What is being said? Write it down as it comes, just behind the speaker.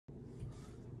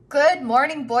Good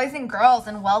morning, boys and girls,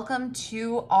 and welcome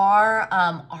to our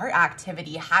art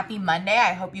activity. Happy Monday.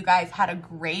 I hope you guys had a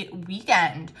great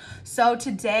weekend. So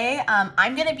today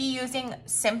I'm going to be using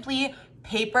simply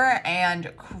paper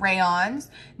and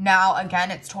crayons. Now, again,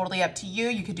 it's totally up to you.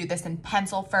 You could do this in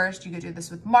pencil first. You could do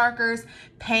this with markers,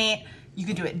 paint. You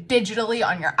could do it digitally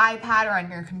on your iPad or on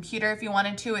your computer if you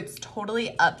wanted to. It's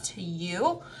totally up to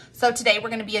you. So today we're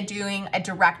going to be doing a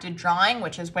directed drawing,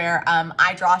 which is where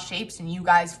I draw shapes and you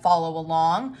guys follow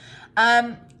along.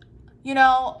 You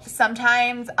know,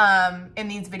 sometimes in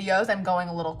these videos I'm going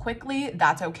a little quickly.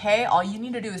 That's okay. All you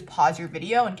need to do is pause your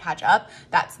video and catch up.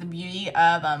 That's the beauty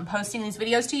of posting these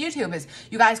videos to YouTube, is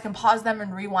you guys can pause them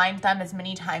and rewind them as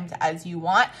many times as you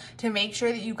want to make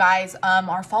sure that you guys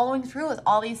are following through with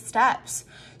all these steps.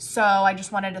 So I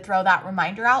just wanted to throw that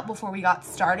reminder out before we got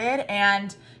started.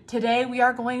 And today we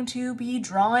are going to be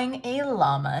drawing a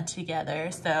llama together.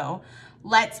 So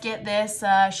let's get this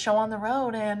show on the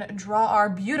road and draw our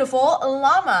beautiful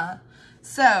llama.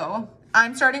 So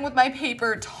I'm starting with my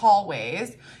paper tall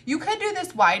ways. You could do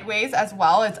this wide ways as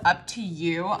well. It's up to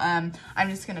you. I'm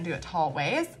just gonna do it tall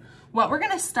ways. What we're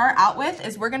gonna start out with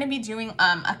is we're gonna be doing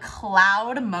a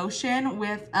cloud motion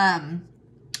with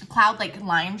cloud like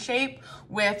line shape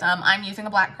with, I'm using a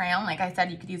black crayon. Like I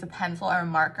said, you could use a pencil or a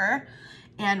marker.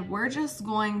 And we're just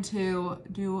going to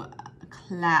do a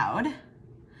cloud.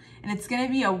 And it's gonna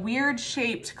be a weird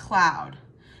shaped cloud.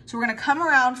 So we're gonna come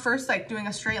around first like doing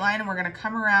a straight line, and we're gonna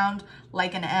come around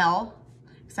like an L,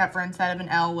 except for instead of an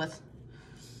L with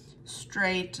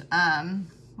straight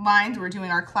lines, we're doing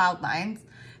our cloud lines.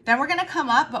 Then we're gonna come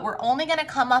up, but we're only gonna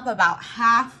come up about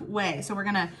halfway. So we're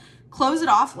gonna close it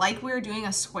off like we were doing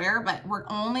a square, but we're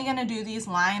only gonna do these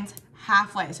lines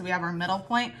halfway. So we have our middle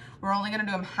point, we're only gonna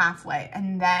do them halfway.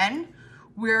 And then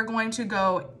we're going to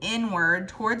go inward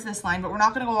towards this line, but we're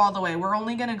not gonna go all the way. We're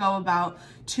only gonna go about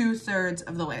 2/3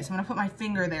 of the way. So I'm gonna put my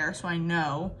finger there so I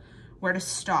know where to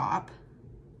stop.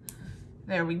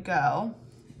 There we go.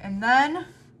 And then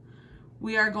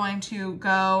we are going to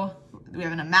go, we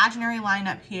have an imaginary line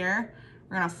up here.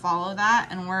 We're gonna follow that,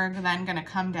 and we're then gonna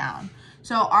come down.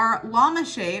 So our llama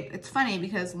shape, it's funny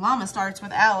because llama starts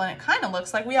with L, and it kind of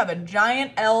looks like we have a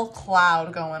giant L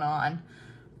cloud going on.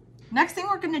 Next thing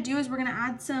we're gonna do is we're gonna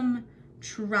add some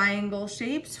triangle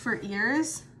shapes for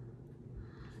ears.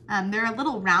 They're a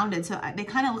little rounded, so they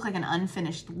kind of look like an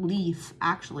unfinished leaf,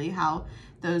 actually, how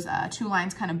those two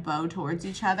lines kind of bow towards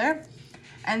each other.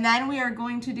 And then we are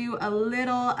going to do a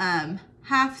little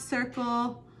half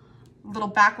circle, little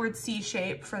backward C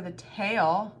shape for the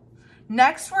tail.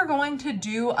 Next, we're going to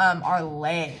do our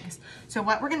legs. So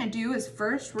what we're gonna do is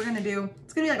first we're gonna do,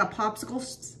 it's gonna be like a popsicle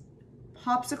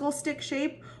stick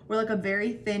shape, or like a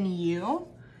very thin U.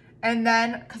 And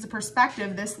then, because of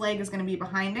perspective, this leg is gonna be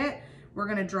behind it. We're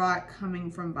gonna draw it coming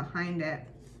from behind it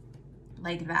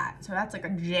like that. So that's like a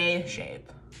J shape.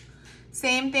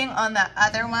 Same thing on the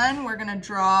other one. We're gonna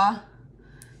draw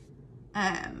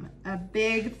a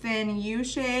big thin U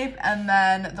shape, and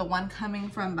then the one coming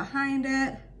from behind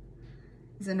it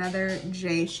is another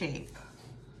J shape.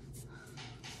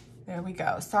 There we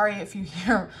go. Sorry if you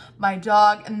hear my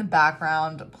dog in the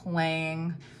background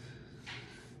playing.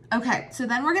 Okay, so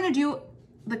then we're gonna do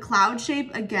the cloud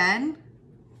shape again,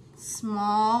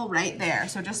 small right there.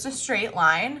 So just a straight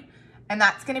line, and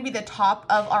that's gonna be the top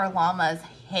of our llama's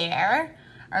hair,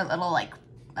 our little like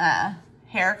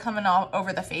hair coming all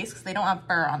over the face because they don't have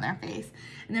fur on their face.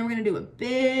 And then we're gonna do a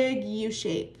big U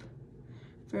shape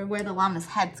for where the llama's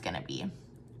head's gonna be.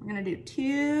 We're gonna do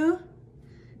 2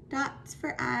 dots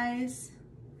for eyes,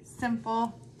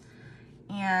 simple.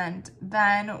 And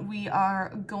then we are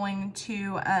going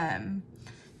to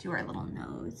do our little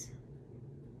nose.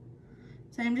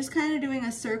 So I'm just kind of doing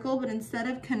a circle, but instead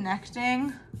of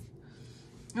connecting,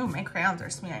 oh, my crayons are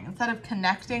smearing. Instead of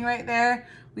connecting right there,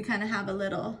 we kind of have a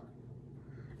little,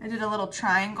 I did a little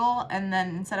triangle, and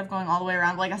then instead of going all the way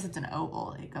around, well, I guess it's an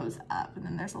oval, it goes up, and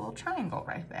then there's a little triangle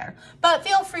right there. But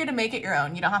feel free to make it your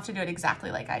own. You don't have to do it exactly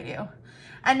like I do.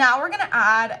 And now we're gonna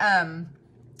add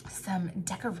some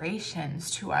decorations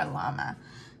to our llama.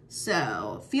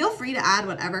 So feel free to add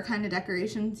whatever kind of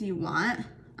decorations you want.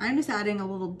 I'm just adding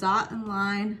a little dot and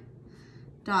line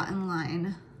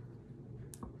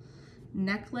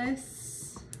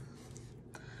necklace.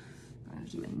 I'm gonna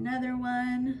do another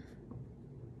one.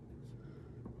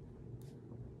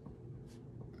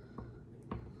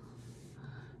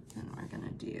 And we're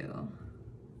gonna do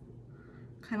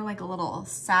kind of like a little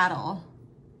saddle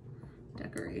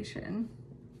decoration.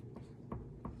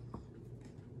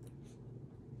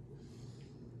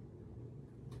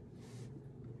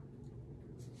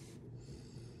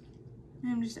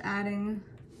 I'm just adding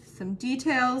some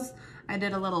details. I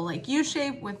did a little like U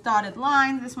shape with dotted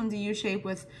lines. This one's a U shape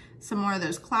with some more of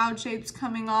those cloud shapes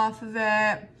coming off of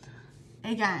it.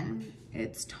 Again,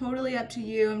 it's totally up to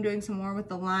you. I'm doing some more with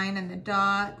the line and the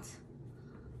dot.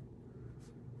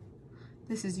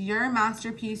 This is your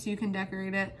masterpiece. You can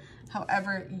decorate it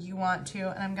however you want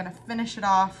to. And I'm gonna finish it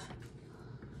off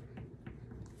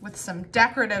with some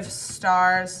decorative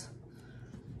stars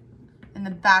in the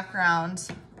background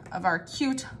of our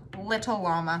cute little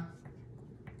llama.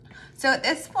 So at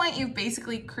this point, you've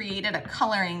basically created a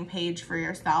coloring page for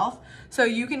yourself. So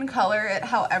you can color it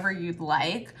however you'd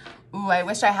like. Ooh, I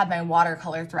wish I had my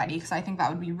watercolors ready because I think that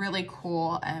would be really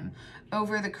cool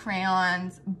over the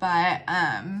crayons. But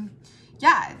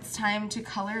yeah, it's time to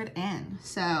color it in.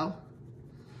 So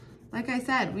like I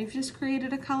said, we've just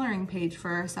created a coloring page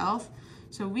for ourselves.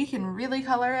 So we can really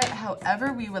color it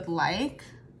however we would like.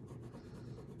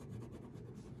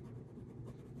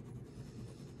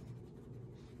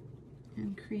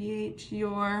 And create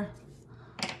your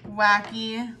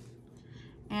wacky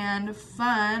and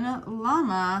fun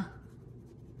llama.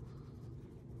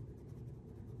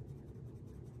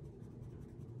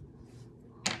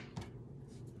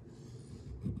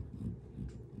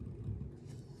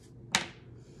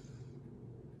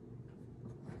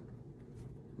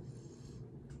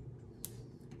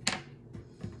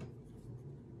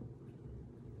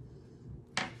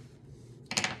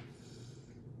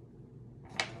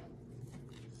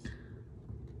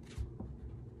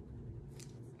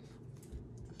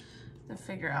 To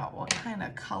figure out what kind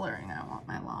of coloring I want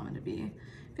my llama to be.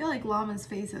 I feel like llamas'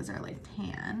 faces are like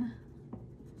tan.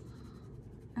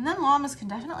 And then llamas can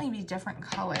definitely be different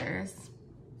colors.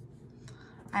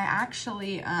 I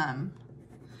actually, at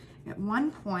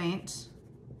one point,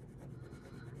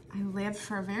 I lived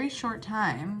for a very short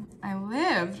time. I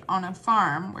lived on a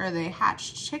farm where they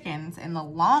hatched chickens and the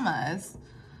llamas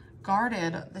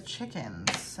guarded the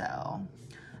chickens. So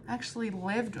I actually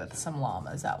lived with some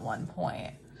llamas at one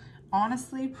point.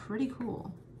 Honestly, pretty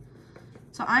cool.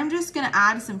 So I'm just gonna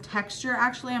add some texture.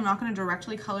 Actually, I'm not gonna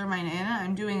directly color mine in.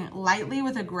 I'm doing lightly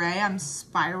with a gray. I'm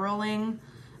spiraling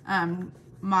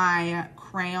my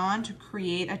crayon to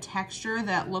create a texture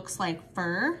that looks like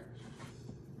fur,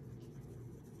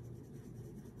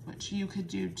 which you could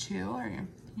do too, or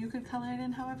you could color it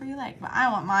in however you like, but I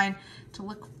want mine to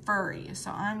look furry. So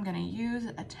I'm gonna use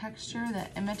a texture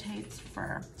that imitates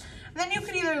fur. And then you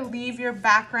could either leave your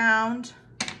background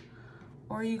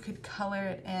or you could color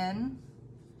it in.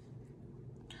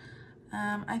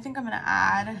 I think I'm gonna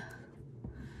add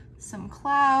some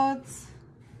clouds.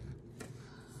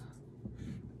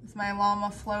 Is my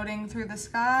llama floating through the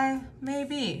sky?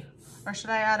 Maybe. Or should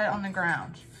I add it on the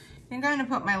ground? I think I'm gonna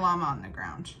put my llama on the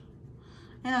ground.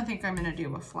 I don't think I'm gonna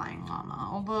do a flying llama,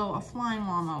 although a flying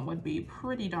llama would be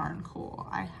pretty darn cool,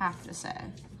 I have to say.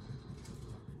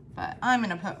 But I'm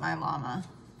gonna put my llama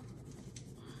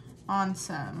on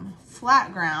some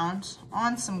flat ground,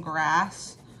 on some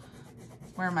grass,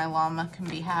 where my llama can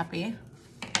be happy.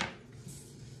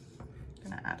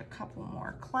 Gonna add a couple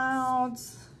more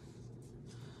clouds.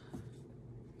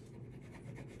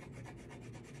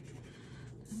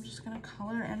 I'm just gonna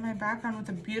color in my background with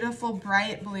a beautiful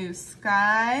bright blue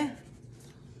sky.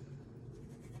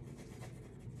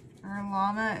 Our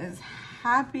llama is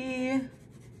happy.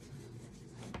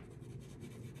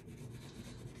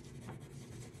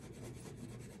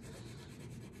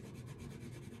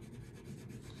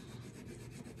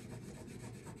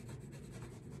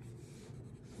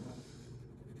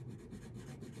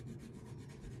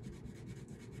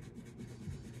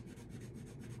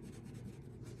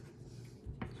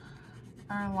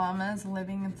 Our llama is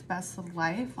living its best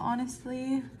life,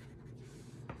 honestly.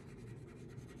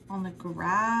 On the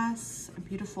grass, a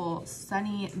beautiful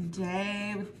sunny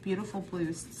day with beautiful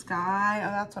blue sky.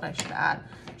 Oh, that's what I should add.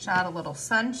 I should add a little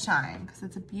sunshine because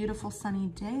it's a beautiful sunny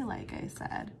day, like I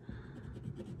said.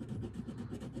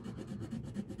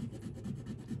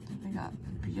 We got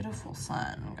beautiful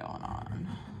sun going on.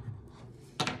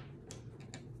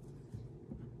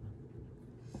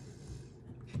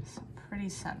 Some pretty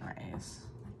sun rays.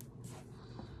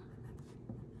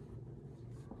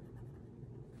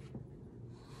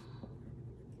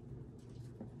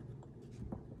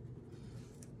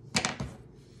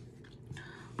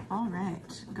 All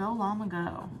right, go llama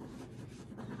go.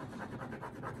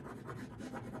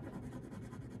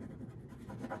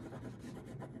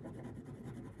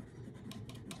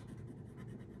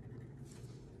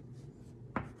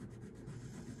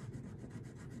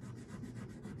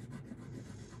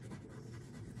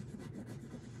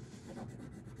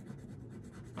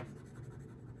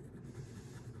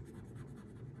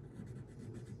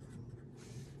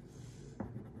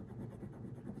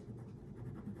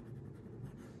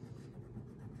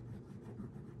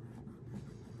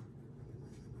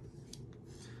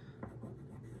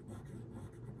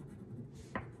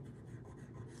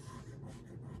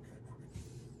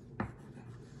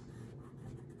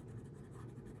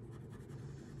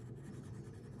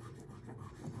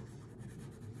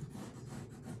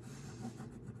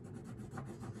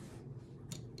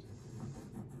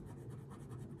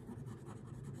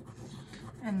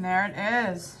 And there it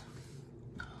is.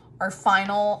 Our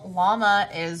final llama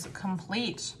is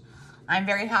complete. I'm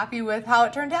very happy with how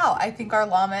it turned out. I think our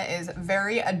llama is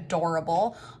very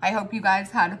adorable. I hope you guys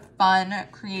had fun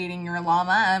creating your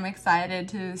llama. I'm excited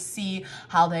to see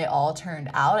how they all turned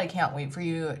out. I can't wait for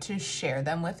you to share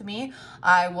them with me.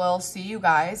 I will see you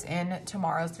guys in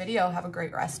tomorrow's video. Have a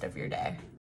great rest of your day.